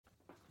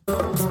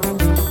Welcome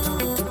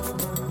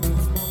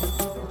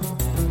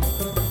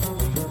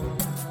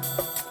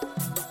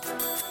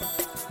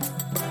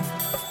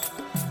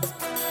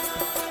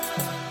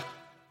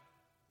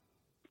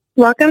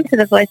to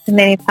the Voice of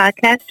Many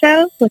podcast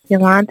show with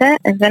Yolanda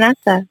and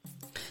Vanessa.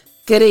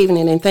 Good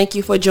evening, and thank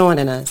you for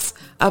joining us.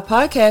 Our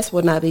podcast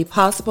would not be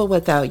possible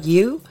without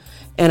you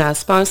and our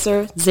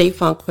sponsor,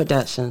 Z-Funk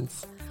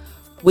Productions.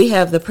 We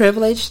have the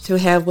privilege to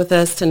have with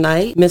us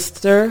tonight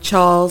Mr.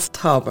 Charles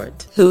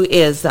Tolbert, who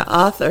is the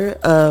author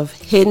of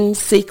Hidden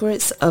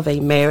Secrets of a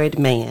Married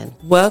Man.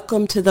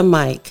 Welcome to the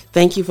mic.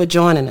 Thank you for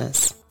joining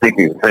us. Thank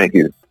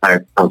you.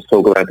 I'm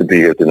so glad to be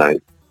here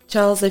tonight.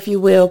 Charles, if you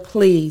will,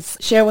 please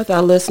share with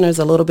our listeners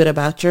a little bit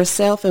about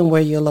yourself and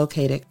where you're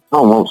located.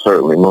 Oh, most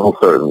certainly.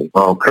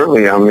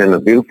 Currently, I'm in the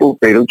beautiful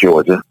state of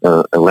Georgia.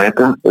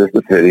 Atlanta is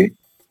the city.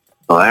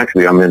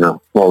 Actually, I'm in a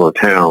smaller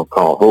town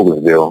called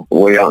Hogansville,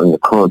 way out in the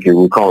country.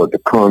 We call it the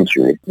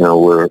country,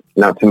 where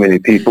not too many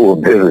people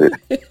will visit.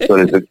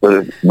 but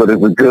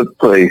it's a good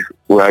place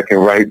where I can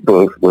write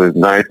books where it's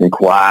nice and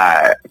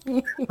quiet.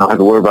 I don't have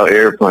to worry about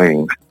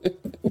airplanes.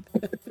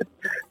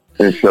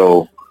 And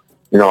so,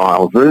 I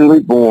was originally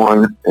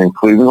born in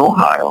Cleveland,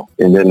 Ohio.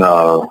 And then,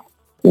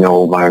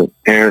 my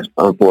parents,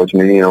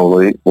 unfortunately,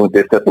 they went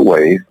their separate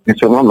ways. And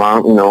so my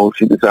mom,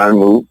 she decided to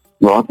move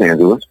to Los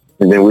Angeles.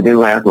 And then we didn't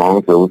last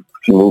long, so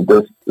she moved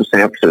us to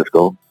San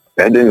Francisco.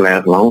 That didn't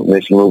last long. And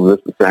then she moved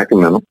us to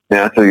Sacramento. And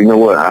I said, you know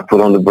what? I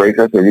put on the brakes.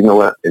 I said, you know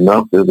what?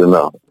 Enough is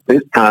enough.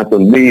 It's time for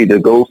me to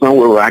go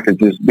somewhere where I can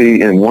just be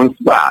in one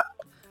spot.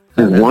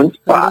 One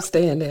spot. I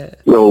understand that.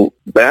 So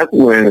that's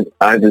when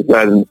I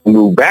decided to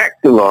move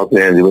back to Los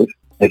Angeles.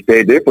 I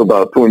stayed there for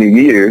about 20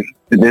 years.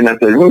 And then I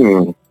said,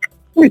 let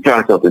me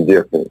try something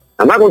different.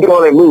 I'm not going to do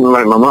all that moving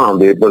like my mom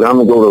did, but I'm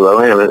going to go to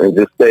Atlanta and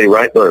just stay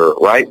right there.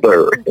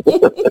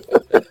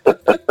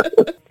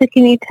 So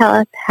can you tell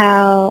us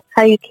how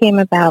you came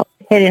about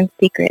Hidden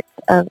Secrets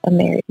of a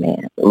Married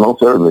Man? Most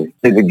certainly.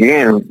 It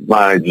began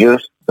by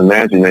just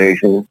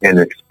imagination and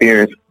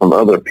experience from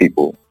other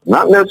people.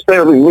 Not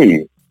necessarily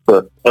me,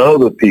 but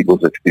other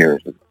people's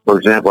experiences. For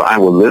example, I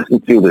would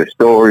listen to their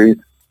stories.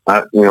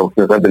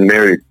 Since I've been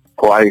married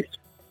twice,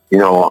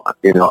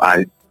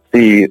 I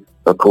see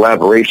a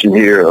collaboration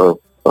here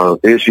of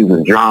issues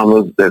and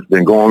dramas that's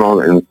been going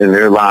on in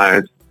their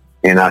lives.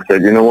 And I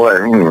said, you know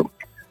what?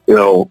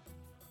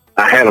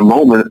 I had a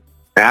moment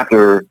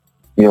after,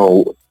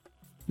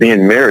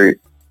 being married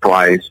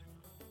twice,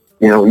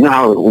 you know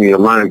how when your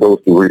mind goes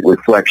through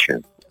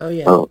reflection. Oh,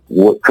 yeah.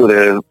 What could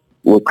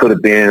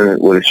have been,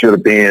 what it should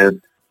have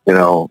been, it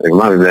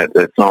reminded me of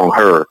that song,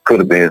 Her, Could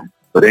Have Been.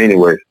 But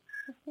anyways,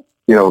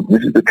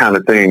 this is the kind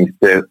of things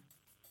that,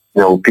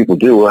 people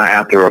do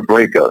after a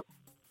breakup.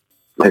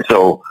 And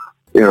so,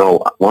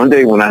 one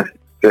day when I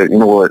said,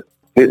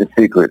 Hidden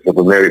Secrets of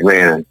a Married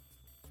Man,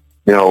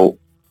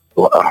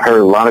 I heard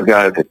a lot of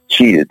guys have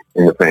cheated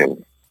in the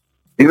family.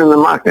 Even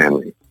in my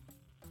family.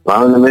 A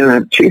lot of the men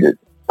have cheated.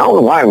 I don't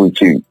know why we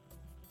cheat.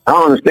 I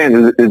don't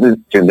understand. Is it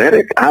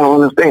genetic? I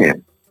don't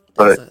understand.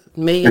 But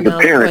it's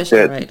apparent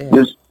that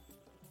this...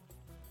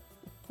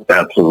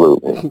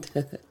 Absolutely.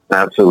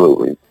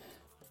 Absolutely.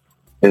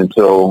 And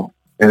so,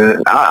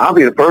 and I'll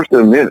be the first to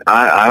admit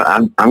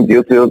I'm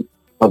guilty of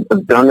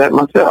done that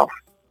myself.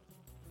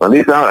 At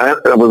least I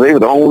was able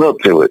to own up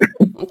to it.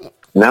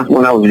 And that's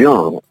when I was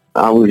young.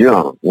 I was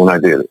young when I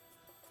did it.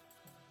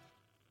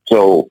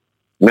 So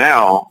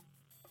now,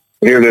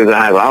 here it is,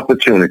 I have an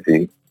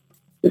opportunity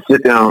to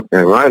sit down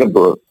and write a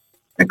book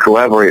and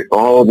collaborate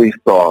all these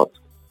thoughts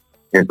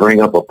and bring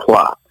up a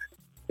plot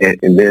and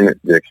then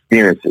the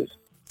experiences.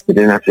 And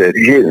then I said,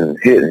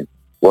 hidden.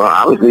 Well,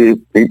 obviously,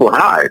 people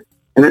hide.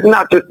 And it's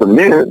not just the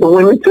men, the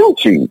women too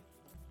cheat.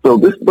 So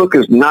this book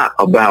is not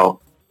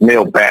about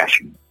male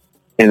bashing.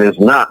 And it's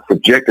not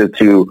subjected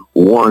to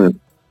one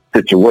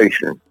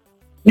situation.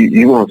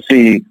 You want to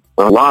see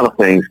a lot of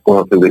things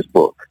going through this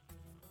book.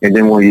 And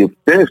then when you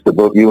finish the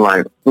book, you're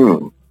like,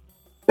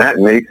 that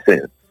makes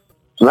sense.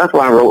 So that's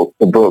why I wrote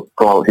a book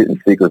called Hidden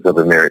Secrets of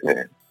a Married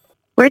Man.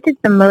 Where did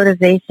the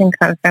motivation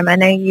come from? I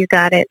know you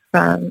got it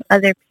from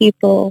other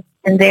people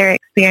and their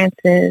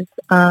experiences.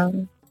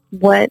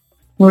 What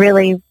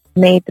really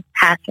made the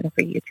passion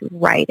for you to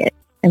write it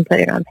and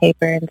put it on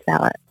paper and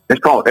sell it? It's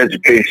called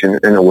education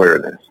and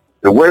awareness.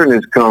 The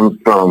awareness comes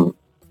from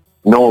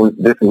knowing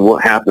this is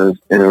what happens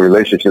in a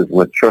relationship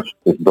when trust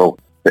is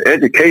broken. The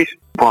education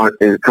part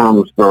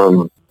comes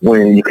from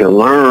when you can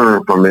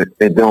learn from it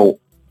and don't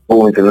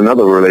go into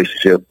another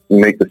relationship and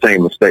make the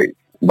same mistake.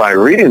 By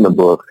reading the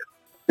book,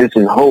 it's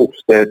in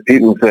hopes that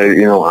people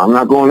say, I'm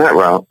not going that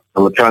route.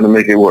 I'm going to try to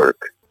make it work.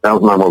 That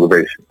was my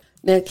motivation.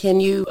 Now,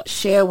 can you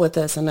share with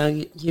us, I know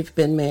you've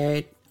been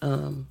married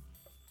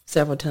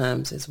several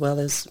times as well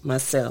as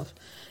myself,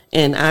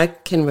 and I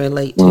can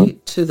relate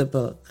to the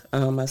book.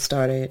 I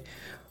started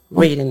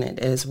reading it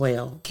as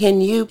well.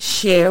 Can you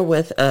share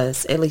with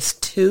us at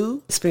least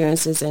two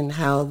experiences and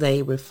how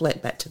they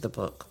reflect back to the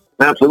book?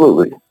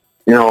 Absolutely.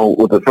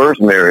 With the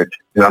first marriage,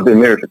 I've been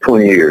married for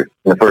 20 years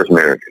in the first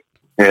marriage.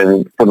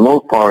 And for the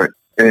most part,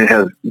 it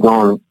has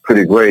gone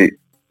pretty great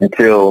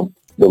until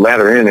the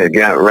latter end it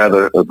got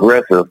rather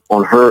aggressive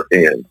on her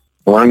end.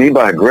 What I mean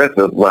by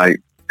aggressive,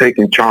 like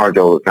taking charge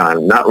all the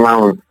time, not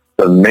allowing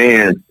the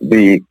man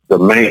be the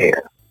man,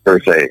 per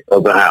se,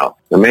 of the house.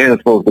 The man is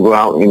supposed to go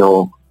out,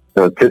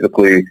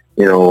 typically,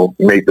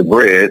 make the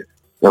bread,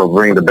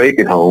 bring the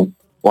bacon home,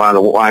 while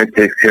the wife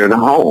takes care of the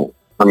home.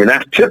 I mean,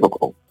 that's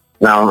typical.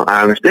 Now,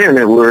 I understand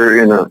that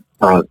we're in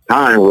a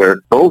time where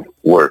both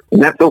work,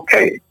 and that's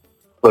okay.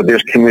 But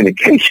there's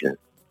communication.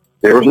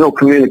 There was no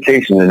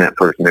communication in that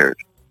first marriage.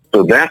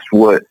 So that's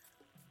what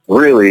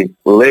really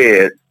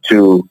led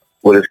to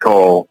what is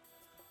called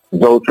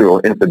adultery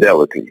or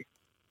infidelity.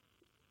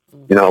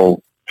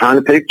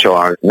 Trying to take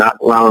charge, not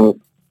allowing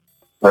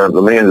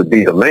the man to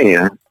be the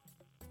man,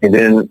 and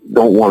then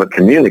don't want to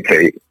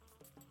communicate.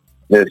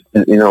 There's,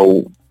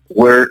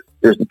 where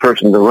is the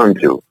person to run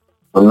to?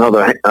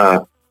 Another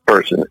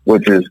person,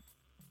 which is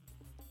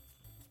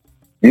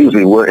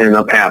usually what ends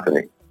up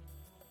happening.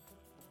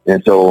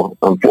 And so,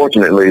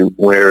 unfortunately,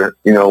 when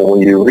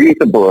you read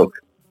the book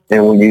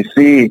and when you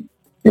see,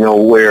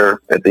 where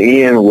at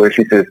the end where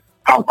she says,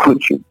 "How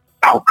could you?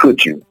 How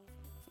could you?"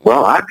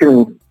 Well, I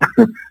can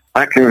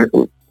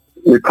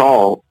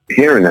recall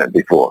hearing that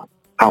before.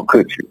 How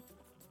could you?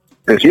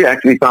 Because she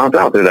actually found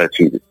out that I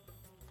cheated.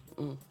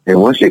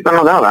 And when she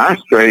found out, I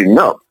straightened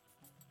up.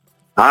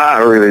 I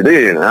really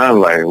did. And I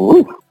was like,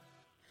 whoo,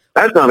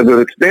 that's not a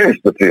good experience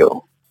to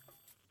feel.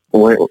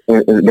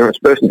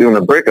 Especially during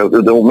a breakup,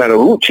 it don't matter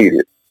who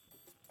cheated.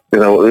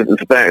 It's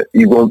the fact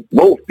you're going to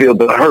both feel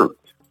the hurt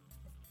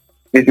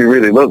if you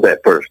really love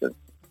that person.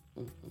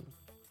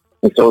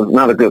 And so it's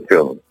not a good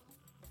feeling.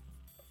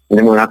 And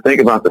then when I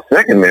think about the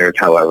second marriage,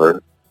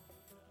 however,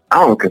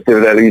 I don't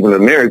consider that even a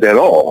marriage at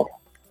all.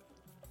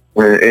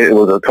 When it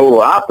was a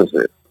total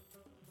opposite.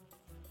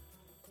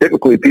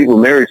 Typically, people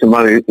marry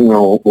somebody,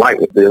 like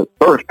the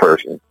first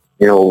person,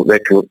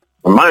 that could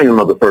remind them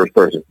of the first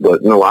person.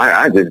 But no,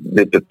 I just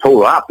did the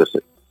total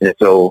opposite. And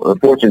so,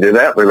 unfortunately,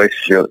 that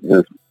relationship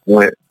just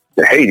went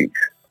to Hades,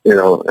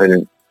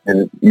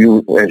 and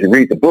you, as you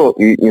read the book,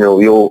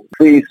 you'll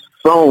see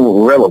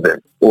some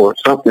relevance or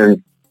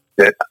something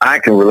that I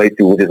can relate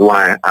to, which is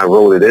why I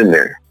wrote it in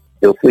there.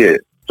 You'll see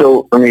it.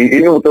 So, I mean,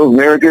 even with those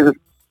marriages,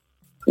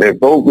 they're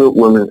both good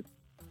women.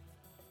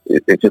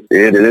 It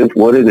is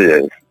what it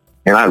is.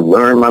 And I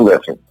learned my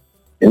lesson.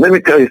 And let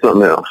me tell you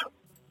something else.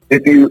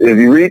 If you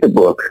read the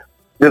book,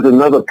 there's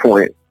another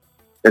point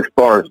as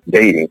far as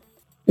dating.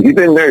 If you've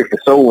been married for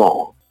so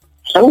long,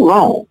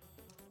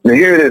 and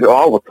here it is,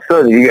 all of a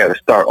sudden you got to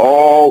start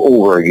all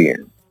over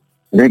again.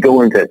 And then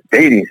go into that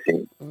dating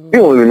scene. You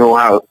don't even know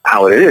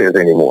how it is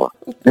anymore.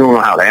 You don't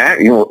know how to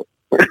act. You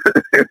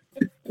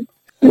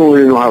don't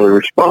even know how to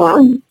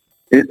respond.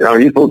 Are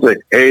you supposed to say,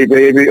 "Hey,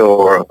 baby,"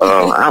 or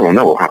I don't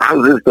know. How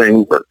does this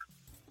thing work?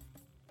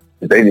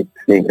 The dating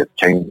scene has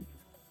changed.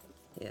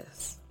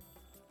 Yes.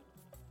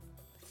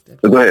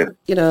 So go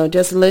ahead.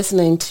 Just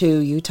listening to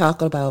you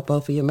talk about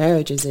both of your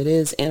marriages, it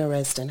is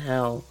interesting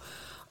how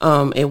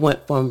it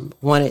went from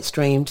one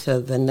extreme to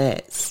the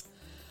next.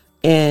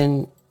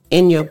 And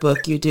in your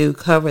book, you do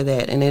cover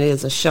that, and it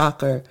is a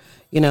shocker,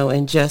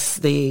 in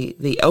just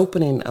the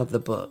opening of the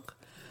book.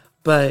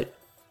 But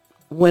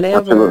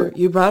whenever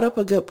Absolutely. you brought up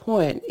a good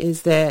point,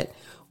 is that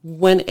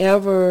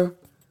whenever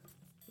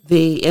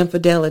the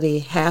infidelity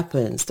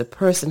happens, the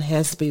person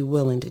has to be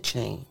willing to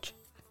change.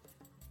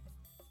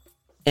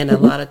 And a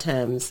lot of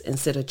times,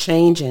 instead of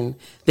changing,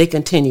 they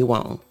continue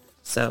on.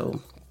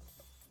 So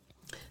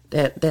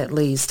that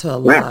leads to a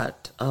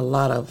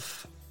lot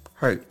of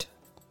hurt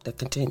that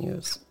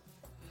continues.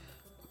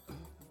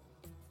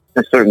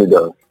 It certainly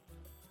does.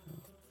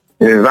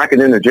 And if I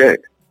can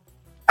interject,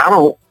 I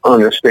don't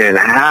understand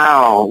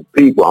how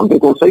people, I'm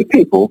just going to say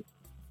people,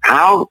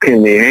 how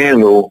can they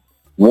handle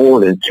more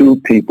than two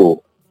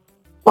people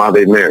while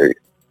they're married,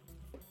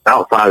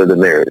 outside of the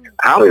marriage?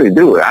 How do they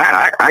do it?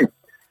 I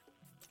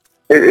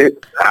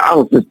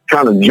was just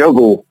trying to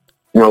juggle,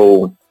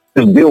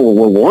 just dealing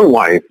with one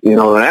wife,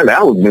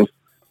 that was just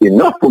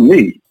enough for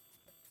me.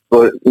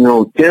 But,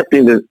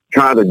 attempting to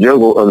try to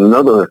juggle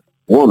another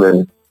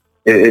woman,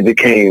 it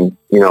became,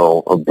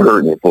 a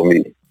burden for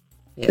me,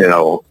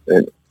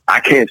 and I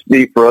can't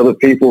speak for other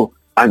people.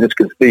 I just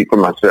can speak for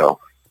myself.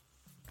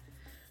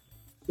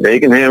 They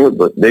can handle it,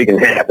 but they can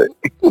have it.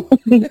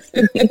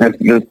 That's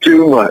just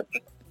too much.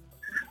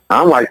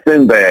 I'm like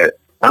Sinbad.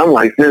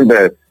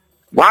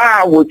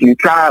 Why would you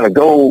try to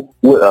go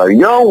with a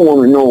young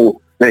woman, know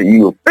that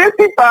you're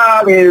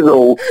 55 years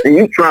old and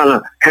you're trying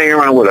to hang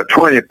around with a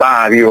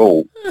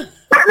 25-year-old?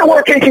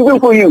 What can she do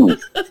for you?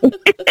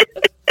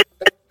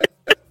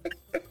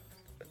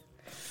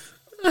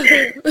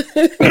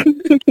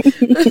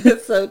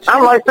 So true.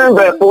 I'm like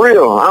Sinbad for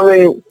real. I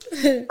mean,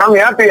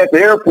 I'd be at the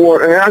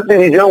airport and I see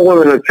these young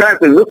women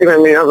attracted looking at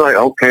me. I was like,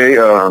 okay,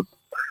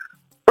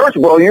 first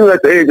of all, you're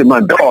at the age of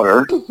my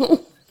daughter.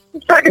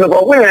 Second of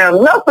all, we have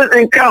nothing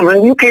in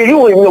common. You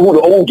don't even know who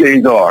the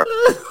OJs are.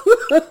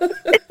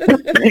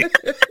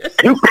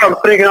 You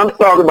probably thinking I'm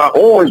talking about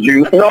orange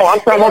juice. No,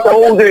 I'm talking about the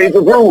OJs,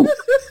 the group.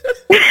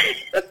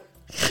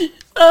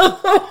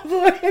 Oh,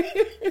 boy.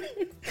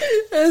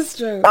 That's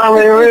true. I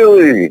mean,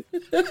 really.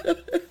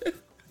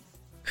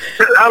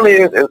 I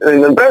mean,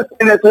 and the best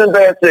thing that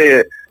Tolbert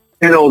said,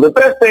 the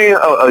best thing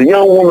a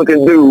young woman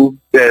can do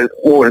that's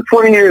more than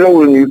 20 years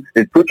older than you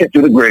is put you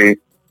to the grave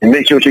and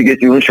make sure she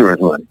gets you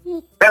insurance money.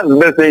 That's the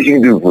best thing she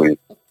can do for you.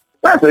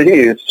 I said, he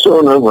is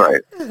sure enough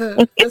right.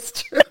 That's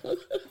true.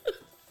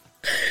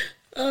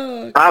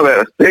 Oh. I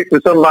better stick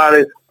to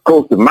somebody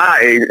close to my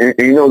age.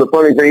 And the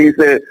funny thing, he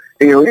said,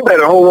 you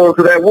better hold on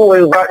to that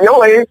woman about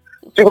your age.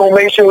 She's going to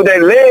make sure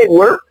that leg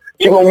works.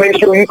 She's going to make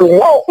sure you can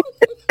walk.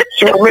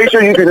 She's going to make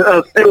sure you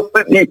can still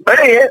fit these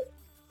pants.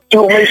 She's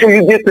going to make sure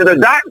you get to the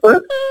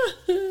doctor.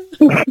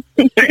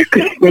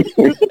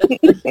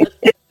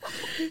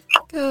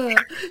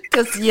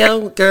 Because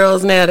young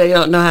girls now, they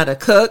don't know how to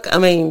cook. I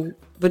mean,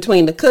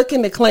 between the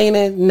cooking, the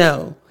cleaning,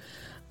 no.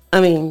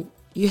 I mean,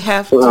 you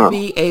have to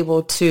be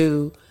able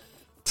to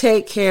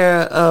take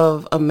care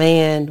of a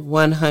man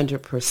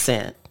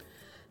 100%.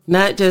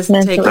 Not just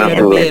take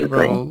care of the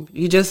bedroom.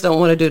 You just don't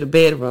want to do the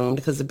bedroom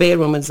because the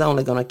bedroom is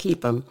only going to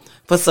keep him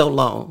for so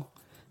long.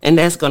 And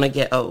that's going to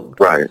get old.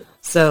 Right.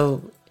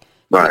 So,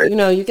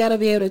 you got to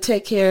be able to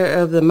take care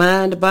of the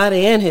mind, the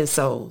body, and his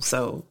soul.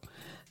 So,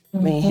 I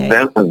mean,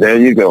 hey. There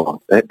you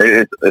go.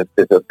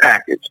 It's a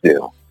package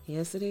deal.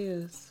 Yes, it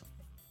is.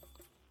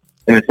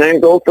 And the same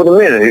goes for the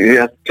men. You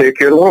have to take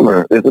care of the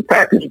woman. It's a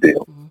package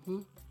deal. Mm-hmm.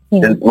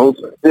 Yeah. And most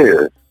of it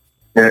is.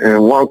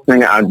 And one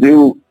thing I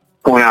do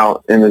point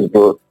out in this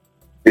book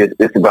is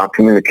it's about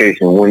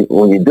communication.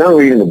 When you're done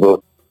reading the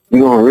book,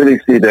 you're going to really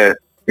see that,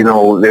 there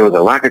was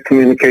a lack of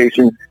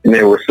communication and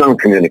there was some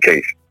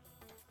communication.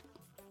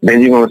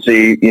 Then you're going to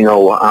see,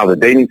 how the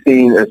dating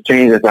scene has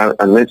changed, as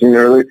I mentioned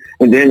earlier.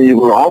 And then you're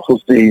going to also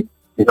see,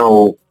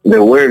 the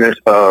awareness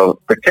of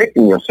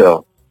protecting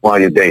yourself while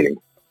you're dating.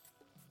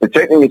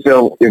 Protecting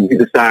yourself if you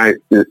decide,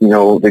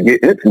 to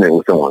get intimate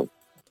with someone.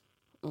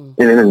 Mm.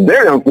 And it's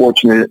very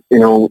unfortunate,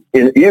 even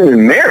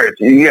in marriage,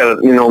 you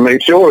got to,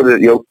 make sure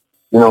that your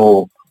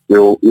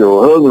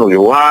husband or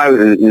your wife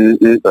is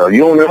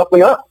you on the up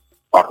and up.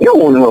 Or you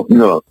on the up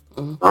and up.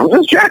 Mm. I'm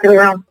just checking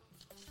around.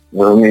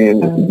 I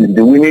mean,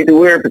 do we need to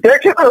wear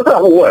protection or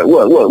something?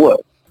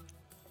 What?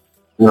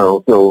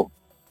 So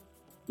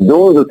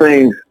those are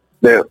things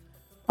that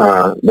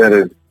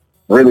is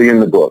really in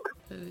the book.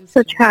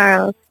 So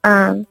Charles,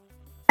 I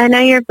know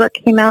your book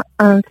came out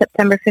on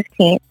September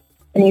 15th,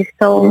 and you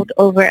sold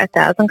over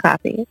 1,000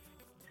 copies.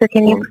 So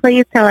can you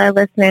please tell our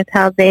listeners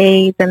how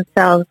they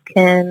themselves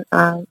can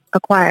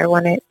acquire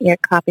one of your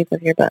copies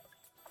of your book?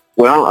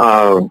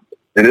 Well,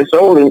 it is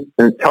sold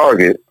in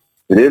Target.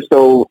 It is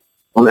sold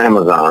on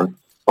Amazon,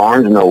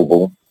 Barnes &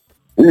 Noble.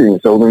 It is even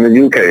sold in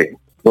the UK.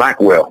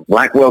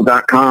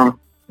 Blackwell.com,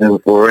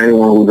 and for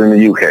anyone who's in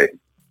the UK.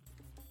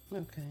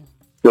 Okay.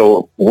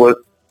 So what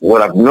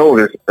I've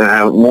noticed, I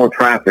have more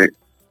traffic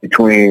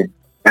between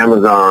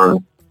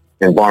Amazon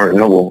and Barnes &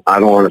 Noble. I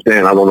don't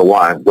understand. I don't know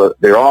why, but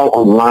they're all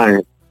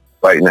online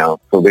right now.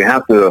 So they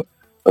have to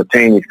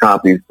obtain these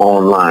copies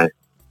online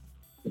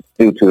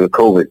due to the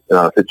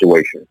COVID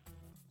situation.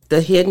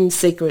 The Hidden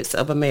Secrets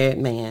of a Married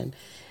Man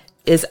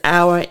is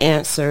our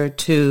answer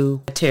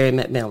to Terry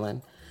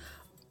McMillan.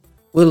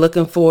 We're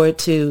looking forward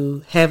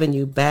to having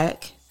you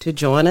back to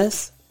join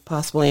us,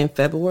 possibly in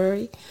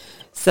February,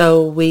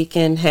 so we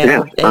can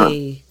have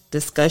a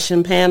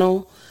discussion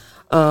panel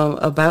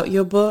about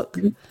your book,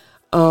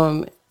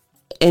 and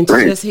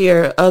to just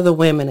hear other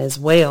women as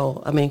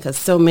well. I mean, because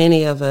so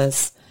many of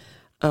us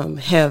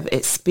have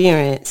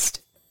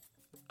experienced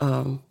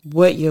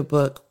what your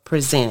book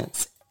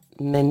presents,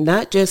 and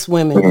not just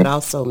women, but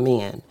also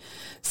men.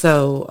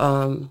 So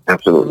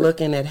we're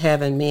looking at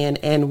having men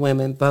and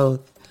women both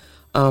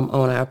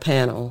on our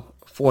panel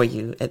for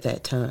you at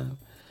that time.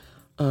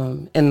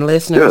 And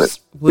listeners,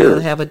 we'll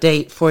have a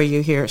date for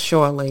you here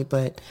shortly,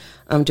 but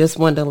just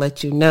wanted to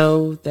let you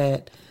know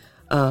that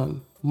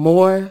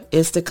more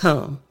is to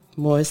come.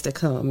 More is to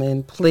come.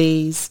 And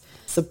please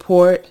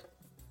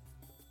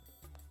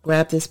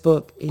grab this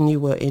book, and you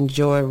will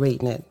enjoy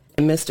reading it.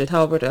 And Mr.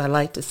 Tolbert, I'd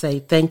like to say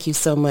thank you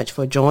so much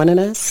for joining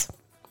us.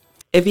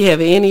 If you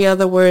have any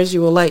other words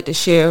you would like to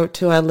share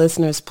to our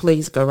listeners,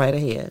 please go right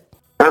ahead.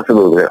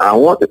 Absolutely. I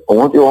want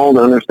you all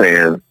to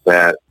understand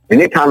that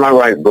anytime I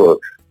write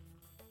books,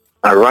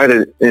 I write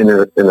it in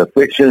a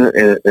fiction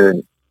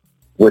and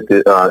with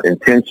the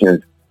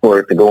intentions for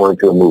it to go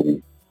into a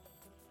movie.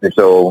 And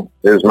so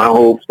there's my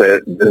hopes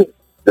that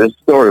this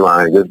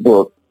storyline, this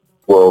book,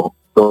 will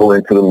go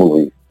into the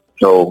movie.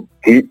 So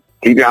keep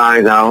your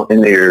eyes out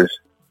and ears.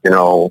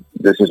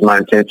 This is my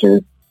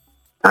intention.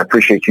 I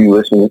appreciate you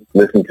listening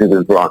to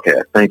this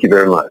broadcast. Thank you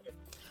very much.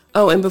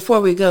 Oh, and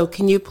before we go,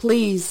 can you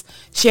please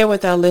share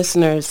with our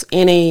listeners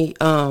any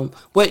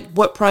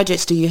what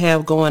projects do you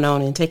have going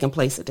on and taking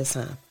place at this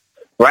time?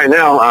 Right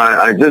now,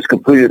 I just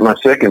completed my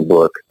second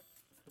book.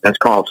 That's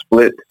called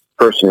Split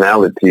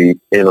Personality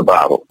in a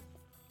Bottle.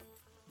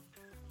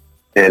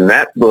 And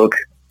that book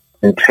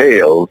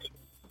entails,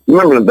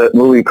 remember that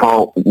movie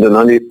called The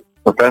Nutty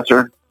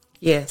Professor?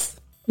 Yes.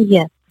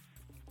 Yes.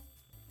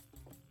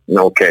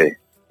 Okay.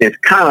 it's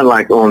kind of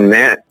like on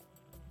that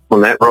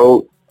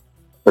road.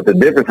 But the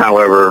difference,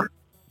 however,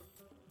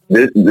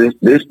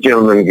 this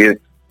gentleman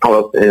gets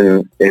caught up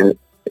in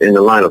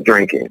the line of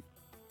drinking.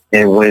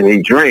 And when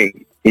he drinks,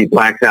 he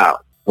blacks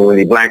out. And when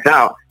he blacks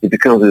out, he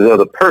becomes this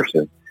other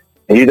person.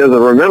 And he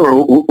doesn't remember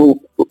who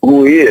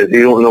he is. He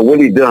don't know what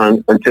he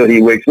done until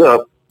he wakes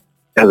up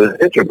as an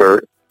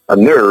introvert, a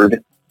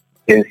nerd,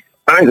 and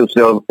finds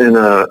himself in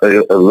a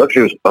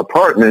luxurious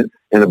apartment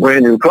in a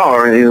brand new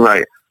car. And he's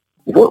like,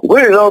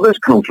 where did all this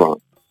come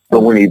from?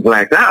 But when he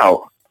blacks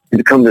out, he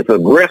becomes this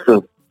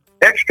aggressive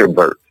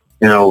extrovert,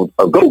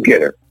 a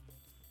go-getter,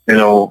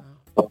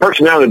 a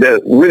personality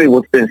that really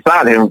was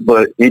inside him,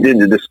 but he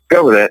didn't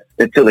discover that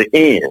until the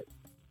end.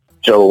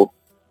 So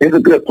it's a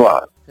good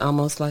plot.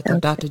 Almost like a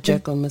Dr.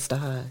 Jekyll and Mr.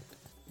 Hyde,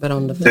 but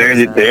on the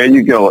there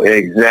you go.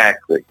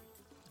 Exactly.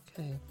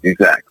 Okay.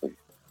 Exactly.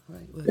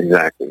 Right.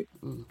 Exactly.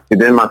 And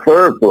then my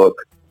third book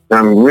that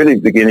I'm really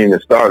beginning to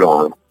start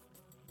on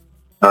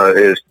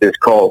is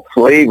called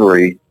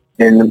Slavery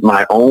in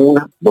My Own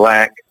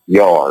Black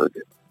Yard.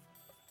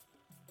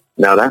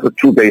 Now that's a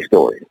true-based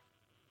story.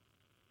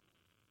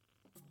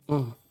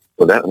 So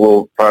that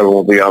probably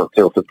won't be out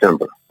until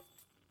September.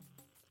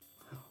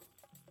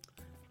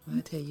 I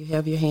tell you,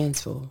 have your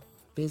hands full.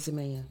 Busy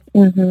man.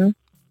 Mm-hmm.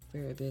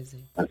 Very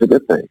busy. That's a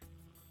good thing.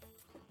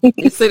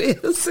 Yes,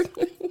 it is.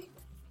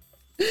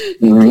 It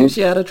keeps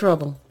you out of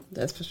trouble.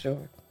 That's for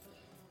sure.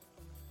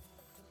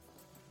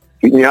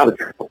 Keep me out of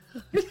trouble.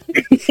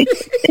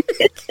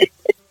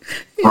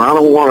 I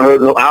don't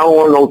want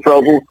no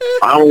trouble.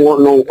 I don't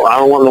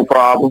want no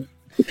problem.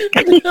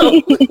 No,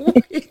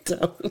 you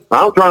don't.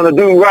 I'm trying to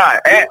do right,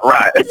 act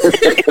right.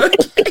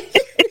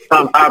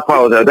 I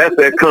apologize. That's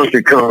that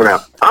country coming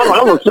out.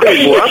 I'm a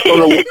city boy.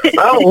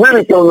 I'm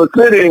really from the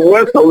city in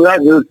West Coast. I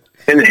just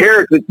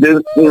inherited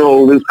this,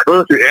 this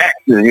country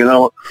accent. I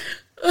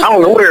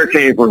don't know where it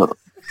came from.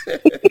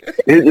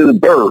 It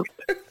just burst.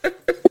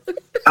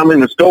 I'm in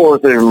the store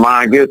saying,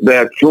 "I get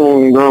that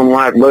chewing gum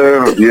right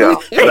there." Yeah,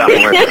 that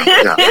one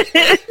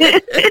right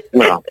there.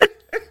 Yeah.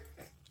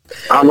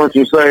 How much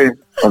you say?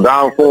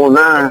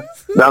 $1.49?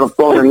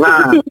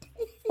 $1.49?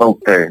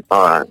 Okay,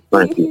 all right.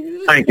 Thank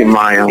you. Thank you,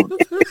 Maya.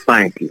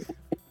 Thank you.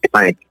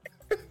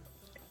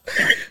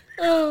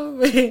 Oh,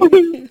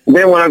 man.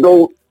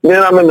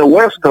 Then I'm in the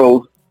West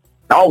Coast,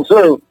 all of a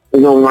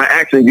sudden, my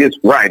accent gets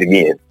right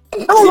again.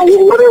 I don't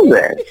know, what is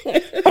that?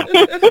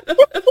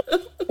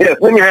 Yes,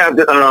 let me have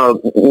the,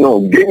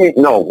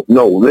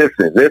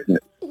 listen.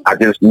 I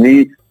just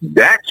need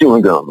that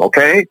chewing gum,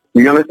 okay?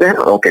 You understand?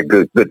 Okay,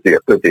 good deal.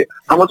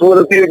 How much will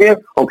it be again?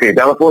 Okay,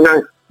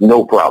 $1.49?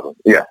 No problem.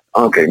 Yeah,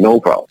 okay,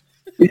 no problem.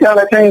 You see how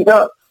that changed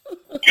up?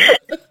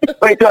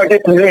 Wait till I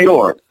get to New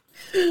York.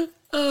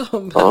 Oh,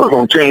 I'm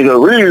going to change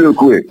up real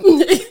quick.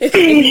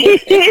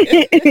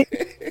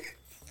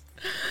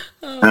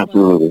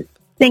 Absolutely.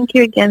 Thank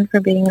you again for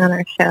being on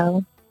our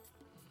show.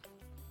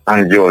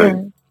 I enjoyed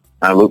it.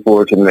 I look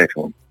forward to the next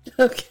one.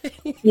 Okay.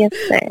 Yes,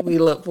 sir. We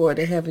look forward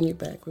to having you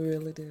back. We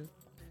really do.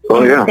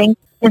 Oh, yeah.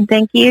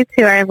 Thank you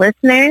to our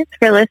listeners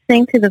for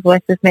listening to the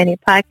Voice of Many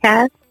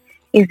podcast.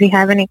 If you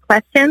have any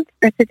questions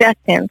or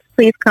suggestions,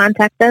 please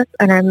contact us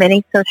on our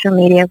many social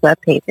media web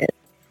pages.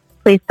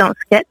 Please don't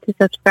forget to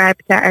subscribe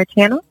to our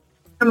channel,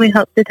 and we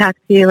hope to talk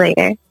to you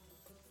later.